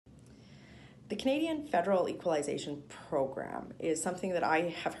The Canadian Federal Equalization Program is something that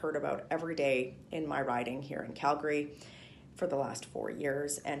I have heard about every day in my riding here in Calgary for the last 4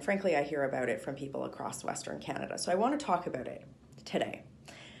 years, and frankly, I hear about it from people across Western Canada. So I want to talk about it today.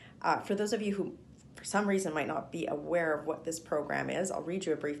 For those of you who, for some reason, might not be aware of what this program is, I'll read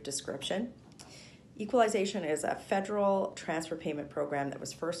you a brief description. Equalization is a federal transfer payment program that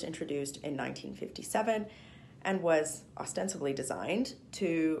was first introduced in 1957 and was ostensibly designed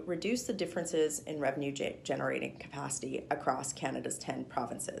to reduce the differences in revenue generating capacity across Canada's 10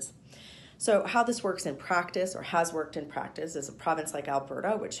 provinces. So how this works in practice, or has worked in practice, is a province like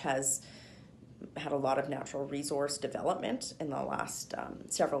Alberta, which has had a lot of natural resource development in the last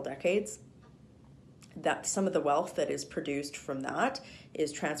several decades, that some of the wealth that is produced from that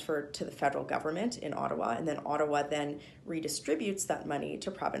is transferred to the federal government in Ottawa, and then Ottawa then redistributes that money to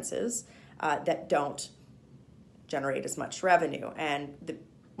provinces that don't generate as much revenue. And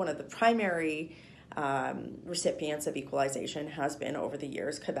one of the primary recipients of equalization has been, over the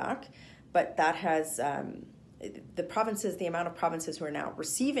years, Quebec, but that has the amount of provinces who are now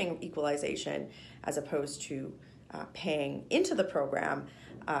receiving equalization as opposed to paying into the program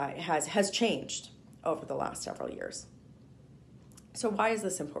has changed over the last several years. So why is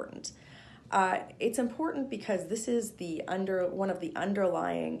this important? It's important because this is one of the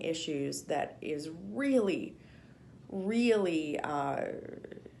underlying issues that is really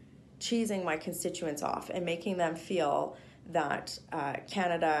cheesing my constituents off and making them feel that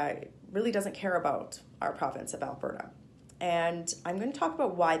Canada really doesn't care about our province of Alberta. And I'm going to talk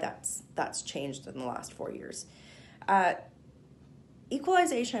about why that's changed in the last 4 years.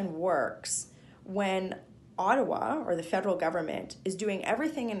 Equalization works when Ottawa, or the federal government, is doing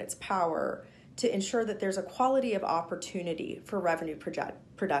everything in its power to ensure that there's equality of opportunity for revenue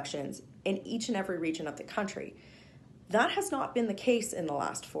productions in each and every region of the country. That has not been the case in the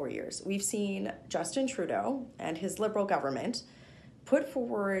last 4 years. We've seen Justin Trudeau and his Liberal government put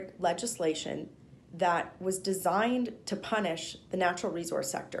forward legislation that was designed to punish the natural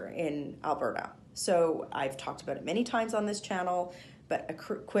resource sector in Alberta. So I've talked about it many times on this channel, but a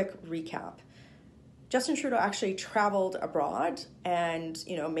quick recap. Justin Trudeau actually traveled abroad and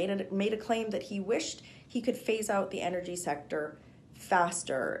made a claim that he wished he could phase out the energy sector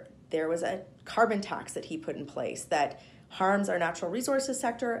faster. There was a carbon tax that he put in place that harms our natural resources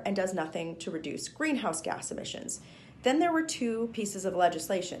sector and does nothing to reduce greenhouse gas emissions. Then there were two pieces of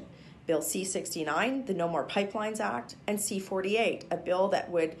legislation, Bill C-69, the No More Pipelines Act, and C-48,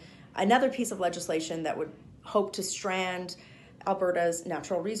 another piece of legislation that would hope to strand Alberta's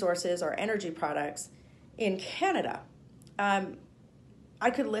natural resources or energy products in Canada. I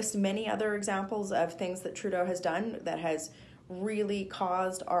could list many other examples of things that Trudeau has done that has really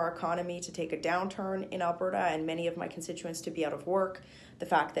caused our economy to take a downturn in Alberta and many of my constituents to be out of work. The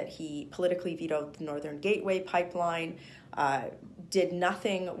fact that he politically vetoed the Northern Gateway pipeline, did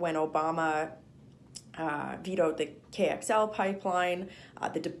nothing when Obama vetoed the KXL pipeline,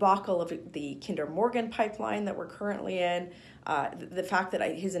 the debacle of the Kinder Morgan pipeline that we're currently in, the fact that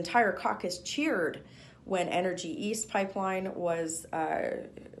his entire caucus cheered when Energy East pipeline was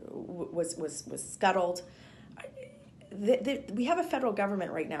scuttled. We have a federal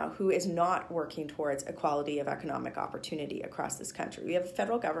government right now who is not working towards equality of economic opportunity across this country. We have a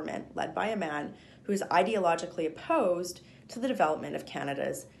federal government led by a man who is ideologically opposed to the development of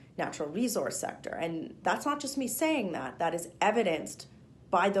Canada's natural resource sector. And that's not just me saying that. That is evidenced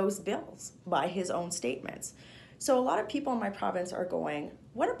by those bills, by his own statements. So a lot of people in my province are going,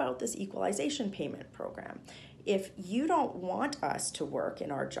 what about this equalization payment program? If you don't want us to work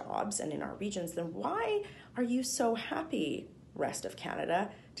in our jobs and in our regions, then why are you so happy, rest of Canada,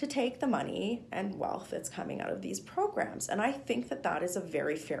 to take the money and wealth that's coming out of these programs? And I think that is a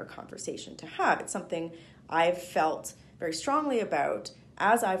very fair conversation to have. It's something I've felt very strongly about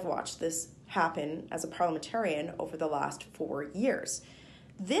as I've watched this happen as a parliamentarian over the last 4 years.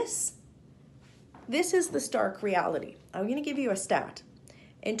 This is the stark reality. I'm going to give you a stat.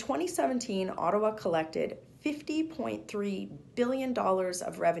 In 2017, Ottawa collected $50.3 billion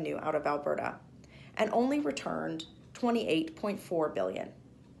of revenue out of Alberta and only returned $28.4 billion.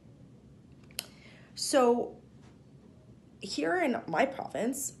 So here in my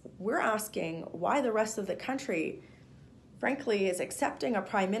province, we're asking why the rest of the country, frankly, is accepting a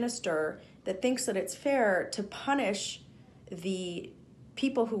prime minister that thinks that it's fair to punish the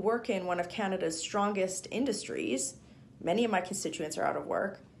people who work in one of Canada's strongest industries. Many of my constituents are out of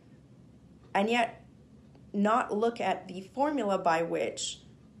work, and yet not look at the formula by which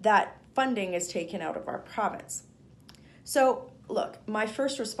that funding is taken out of our province. So Look, my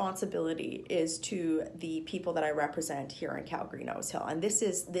first responsibility is to the people that I represent here in Calgary Nose Hill, and this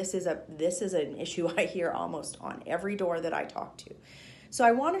is an issue I hear almost on every door that I talk to. So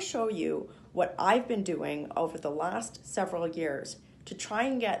I want to show you what I've been doing over the last several years to try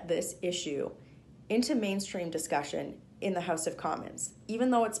and get this issue into mainstream discussion in the House of Commons,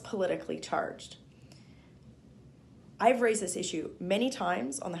 even though it's politically charged. I've raised this issue many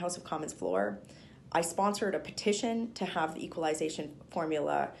times on the House of Commons floor. I sponsored a petition to have the equalization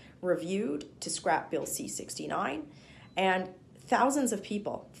formula reviewed to scrap Bill C-69, and thousands of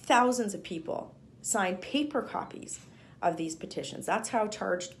people signed paper copies of these petitions. That's how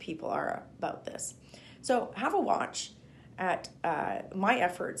charged people are about this. So have a watch at my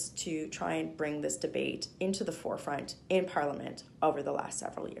efforts to try and bring this debate into the forefront in Parliament over the last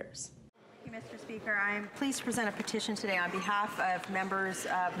several years. Thank you, Mr. Speaker. I am pleased to present a petition today on behalf of members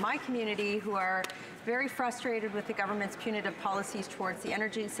of my community who are very frustrated with the government's punitive policies towards the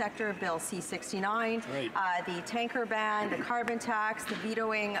energy sector, Bill C-69, the tanker ban, the carbon tax, the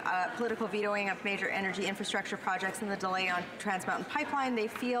political vetoing of major energy infrastructure projects, and the delay on Trans Mountain Pipeline. They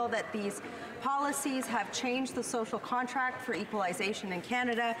feel that these policies have changed the social contract for equalization in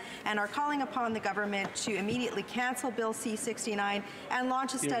Canada and are calling upon the government to immediately cancel Bill C-69 and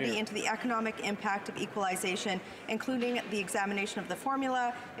launch a study into the economic impact of equalization, including the examination of the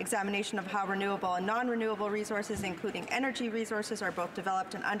formula, examination of how renewable and non-renewable resources, including energy resources, are both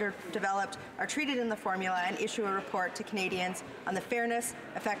developed and underdeveloped, are treated in the formula, and issue a report to Canadians on the fairness,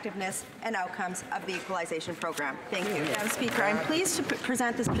 effectiveness, and outcomes of the equalization program. Thank you. Madam Speaker, I'm pleased to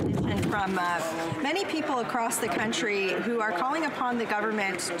present this petition from many people across the country who are calling upon the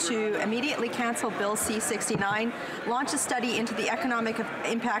government to immediately cancel Bill C-69, launch a study into the economic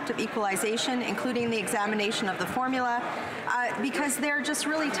impact of equalization, including the examination of the formula, because they're just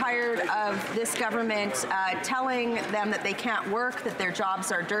really tired of this government telling them that they can't work, that their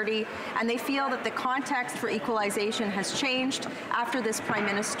jobs are dirty, and they feel that the context for equalization has changed after this Prime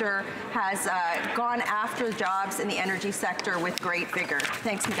Minister has gone after jobs in the energy sector with great vigor.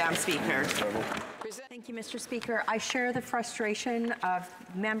 Thanks, Madam Speaker. Thank you, Mr. Speaker. I share the frustration of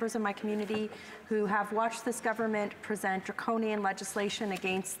members of my community who have watched this government present draconian legislation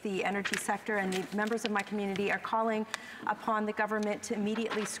against the energy sector, and the members of my community are calling upon the government to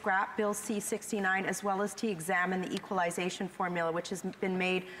immediately scrap Bill C-69 as well as to examine the equalization formula, which has been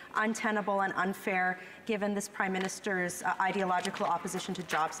made untenable and unfair given this Prime Minister's ideological opposition to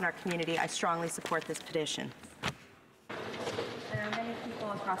jobs in our community. I strongly support this petition.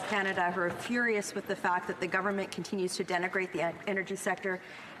 Across Canada who are furious with the fact that the government continues to denigrate the energy sector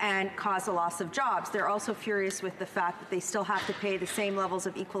and cause a loss of jobs. They're also furious with the fact that they still have to pay the same levels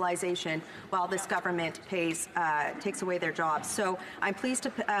of equalization while this government takes away their jobs. So I'm pleased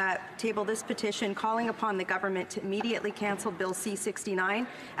to table this petition calling upon the government to immediately cancel Bill C-69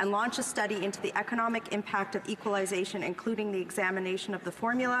 and launch a study into the economic impact of equalization, including the examination of the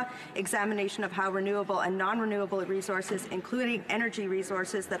formula, examination of how renewable and non-renewable resources, including energy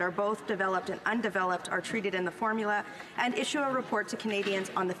resources that are both developed and undeveloped, are treated in the formula, and issue a report to Canadians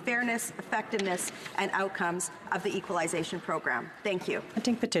on the fairness, effectiveness, and outcomes of the equalization program. Thank you.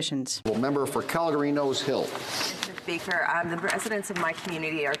 Presenting petitions. Member for Calgary Nose Hill. Mr. Speaker, the residents of my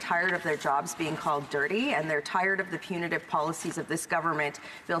community are tired of their jobs being called dirty, and they're tired of the punitive policies of this government,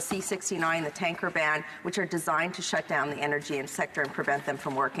 Bill C-69, the tanker ban, which are designed to shut down the energy sector and prevent them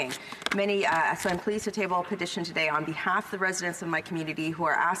from working. So I'm pleased to table a petition today on behalf of the residents of my community who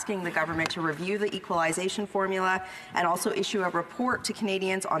are asking the government to review the equalization formula and also issue a report to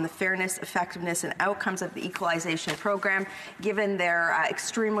Canadians on the fairness, effectiveness, and outcomes of the equalization program. Given their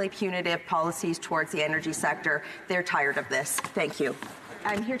extremely punitive policies towards the energy sector, they're tired of this. Thank you.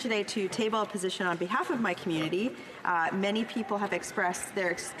 I'm here today to table a position on behalf of my community. Many people have expressed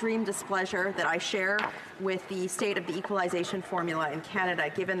their extreme displeasure that I share with the state of the equalization formula in Canada,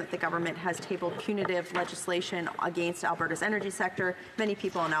 given that the government has tabled punitive legislation against Alberta's energy sector. Many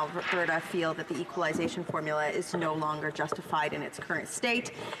people in Alberta feel that the equalization formula is no longer justified in its current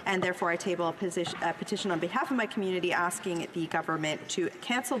state, and therefore I table a petition on behalf of my community asking the government to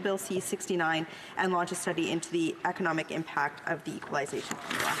cancel Bill C-69 and launch a study into the economic impact of the equalization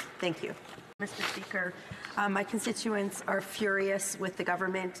formula. Thank you. Mr. Speaker, my constituents are furious with the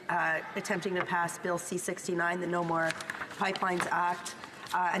government attempting to pass Bill C-69, the No More Pipelines Act,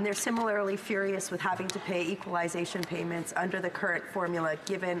 and they're similarly furious with having to pay equalization payments under the current formula,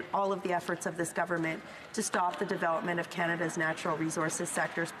 given all of the efforts of this government to stop the development of Canada's natural resources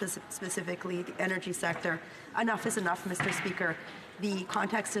sector, specifically the energy sector. Enough is enough, Mr. Speaker. The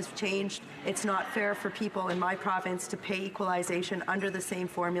context has changed. It's not fair for people in my province to pay equalization under the same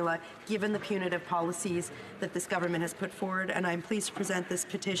formula, given the punitive policies that this government has put forward. And I'm pleased to present this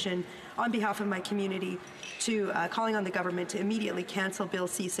petition on behalf of my community to calling on the government to immediately cancel Bill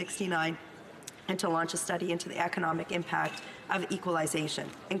C-69 and to launch a study into the economic impact of equalization,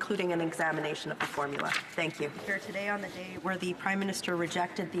 including an examination of the formula. Thank you. Here today on the day where the Prime Minister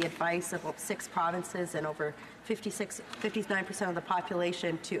rejected the advice of 6 provinces and over 59% of the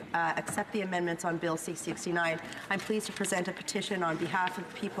population to accept the amendments on Bill C-69, I'm pleased to present a petition on behalf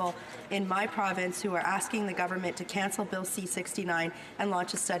of people in my province who are asking the government to cancel Bill C-69 and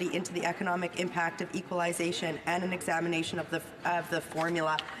launch a study into the economic impact of equalization and an examination of the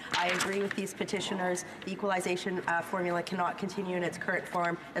formula. I agree with these petitioners. The equalization formula cannot continue in its current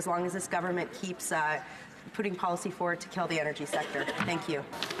form as long as this government keeps putting policy forward to kill the energy sector. Thank you.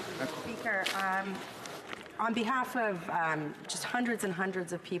 Speaker, on behalf of just hundreds and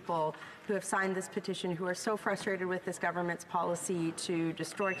hundreds of people who have signed this petition, who are so frustrated with this government's policy to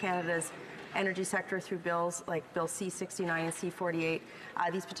destroy Canada's energy sector through bills like Bill C-69 and C-48,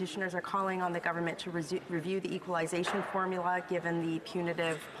 these petitioners are calling on the government to review the equalization formula given the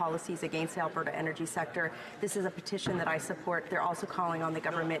punitive policies against the Alberta energy sector. This is a petition that I support. They're also calling on the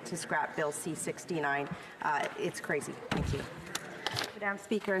government to scrap Bill C-69. It's crazy. Thank you. Madam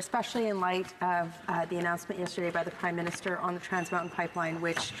Speaker, especially in light of the announcement yesterday by the Prime Minister on the Trans Mountain Pipeline,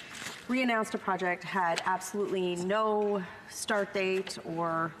 which re-announced a project had absolutely no start date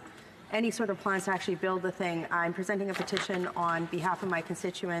or any sort of plans to actually build the thing. I'm presenting a petition on behalf of my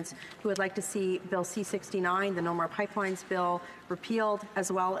constituents who would like to see Bill C-69, the No More Pipelines bill, repealed,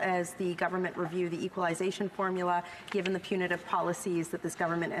 as well as the government review the equalization formula, given the punitive policies that this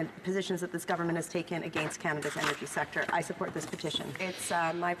government and positions that this government has taken against Canada's energy sector. I support this petition. It's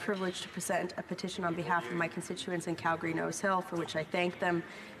my privilege to present a petition on behalf of my constituents in Calgary Nose Hill, for which I thank them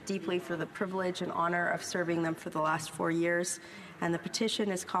deeply for the privilege and honor of serving them for the last 4 years. And the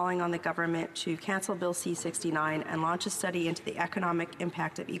petition is calling on the government to cancel Bill C-69 and launch a study into the economic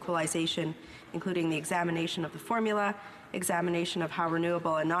impact of equalization, including the examination of the formula, examination of how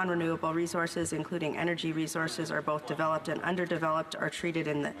renewable and non-renewable resources, including energy resources, are both developed and underdeveloped, are treated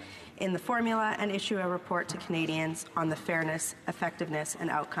in the formula, and issue a report to Canadians on the fairness, effectiveness,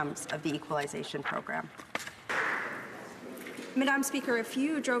 and outcomes of the equalization program. Madam Speaker, if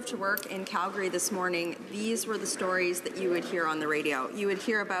you drove to work in Calgary this morning, these were the stories that you would hear on the radio. You would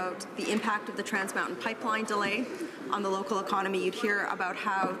hear about the impact of the Trans Mountain Pipeline delay on the local economy. You'd hear about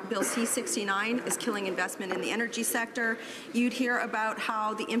how Bill C-69 is killing investment in the energy sector. You'd hear about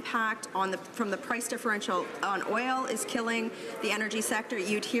how the impact from the price differential on oil is killing the energy sector.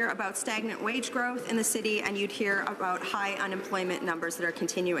 You'd hear about stagnant wage growth in the city, and you'd hear about high unemployment numbers that are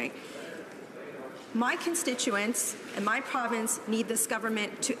continuing. My constituents and my province need this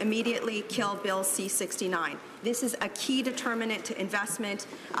government to immediately kill Bill C-69. This is a key determinant to investment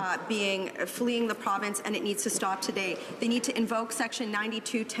fleeing the province, and it needs to stop today. They need to invoke Section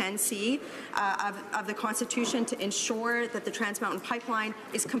 9210C of the Constitution to ensure that the Trans Mountain Pipeline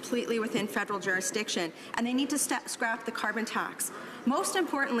is completely within federal jurisdiction, and they need to scrap the carbon tax. Most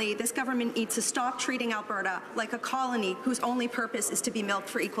importantly, this government needs to stop treating Alberta like a colony whose only purpose is to be milked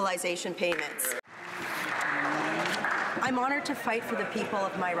for equalization payments. I'm honoured to fight for the people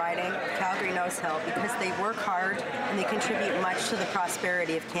of my riding, Calgary Nose Hill, because they work hard and they contribute much to the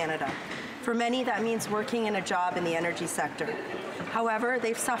prosperity of Canada. For many, that means working in a job in the energy sector. However,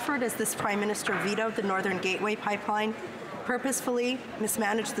 they've suffered as this Prime Minister vetoed the Northern Gateway pipeline, purposefully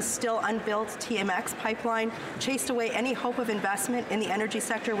mismanaged the still unbuilt TMX pipeline, chased away any hope of investment in the energy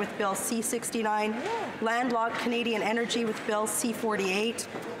sector with Bill C-69, landlocked Canadian energy with Bill C-48,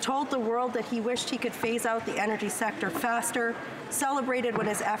 told the world that he wished he could phase out the energy sector faster, celebrated when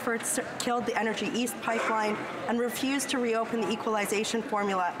his efforts killed the Energy East pipeline, and refused to reopen the equalization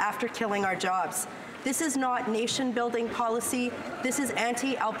formula after killing our jobs. This is not nation-building policy. This is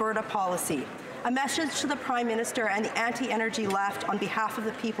anti-Alberta policy. A message to the Prime Minister and the anti-energy left on behalf of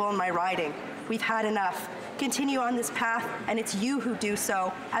the people in my riding. We've had enough. Continue on this path, and it's you who do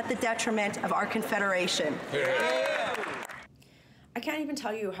so at the detriment of our Confederation. I can't even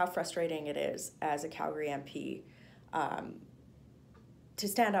tell you how frustrating it is as a Calgary MP to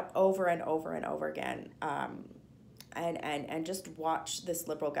stand up over and over and over again and just watch this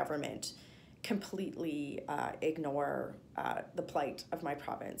Liberal government completely ignore the plight of my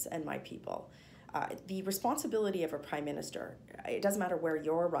province and my people. The responsibility of a Prime Minister, it doesn't matter where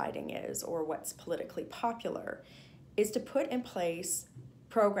your riding is or what's politically popular, is to put in place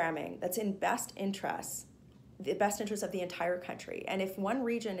programming that's in the best interests of the entire country. And if one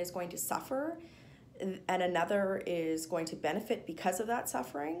region is going to suffer and another is going to benefit because of that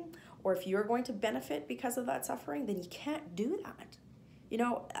suffering, or if you're going to benefit because of that suffering, then you can't do that. You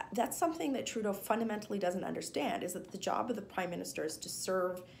know, that's something that Trudeau fundamentally doesn't understand, is that the job of the Prime Minister is to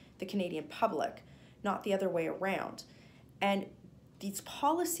serve the Canadian public, not the other way around. And these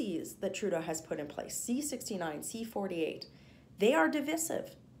policies that Trudeau has put in place, C-69, C-48, they are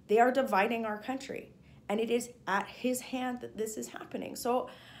divisive. They are dividing our country. And it is at his hand that this is happening. So,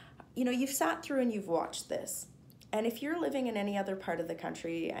 you know, you've sat through and you've watched this. And if you're living in any other part of the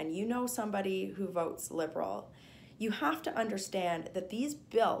country and you know somebody who votes Liberal, you have to understand that these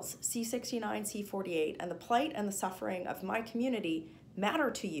bills, C-69, C-48, and the plight and the suffering of my community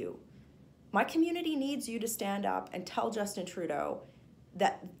matter to you. My community needs you to stand up and tell Justin Trudeau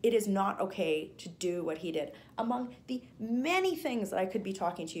that it is not okay to do what he did. Among the many things that I could be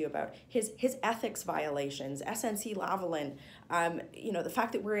talking to you about, his ethics violations, SNC-Lavalin, you know, the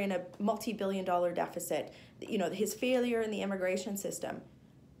fact that we're in a multi-billion-dollar deficit, you know, his failure in the immigration system.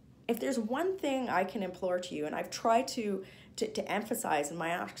 If there's one thing I can implore to you, and I've tried to emphasize in my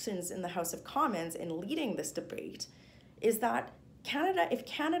actions in the House of Commons in leading this debate, is that if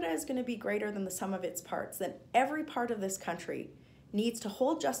Canada is going to be greater than the sum of its parts, then every part of this country needs to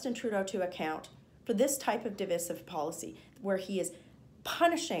hold Justin Trudeau to account for this type of divisive policy where he is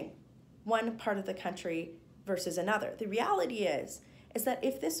punishing one part of the country versus another. The reality is that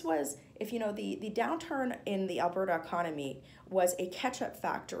if you know, the downturn in the Alberta economy was a ketchup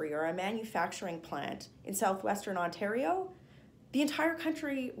factory or a manufacturing plant in southwestern Ontario, the entire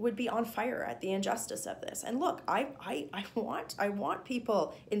country would be on fire at the injustice of this. And look, I want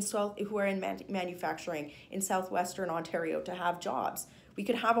people who are in manufacturing in southwestern Ontario to have jobs. We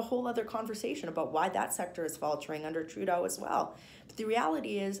could have a whole other conversation about why that sector is faltering under Trudeau as well. But the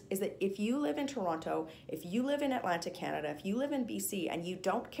reality is that if you live in Toronto, if you live in Atlantic Canada, if you live in BC and you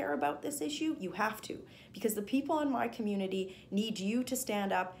don't care about this issue, you have to. Because the people in my community need you to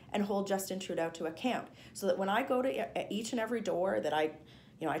stand up and hold Justin Trudeau to account. So that when I go to each and every door that I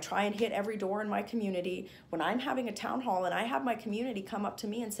try and hit every door in my community. When I'm having a town hall and I have my community come up to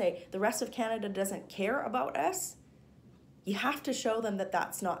me and say, the rest of Canada doesn't care about us, you have to show them that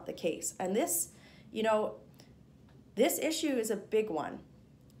that's not the case. And this, you know, this issue is a big one.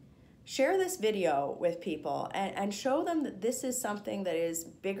 Share this video with people and show them that this is something that is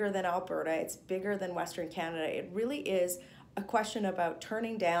bigger than Alberta. It's bigger than Western Canada. It really is a question about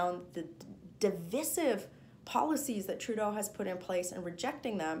turning down the divisive policies that Trudeau has put in place and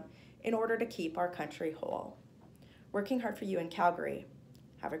rejecting them in order to keep our country whole. Working hard for you in Calgary.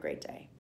 Have a great day.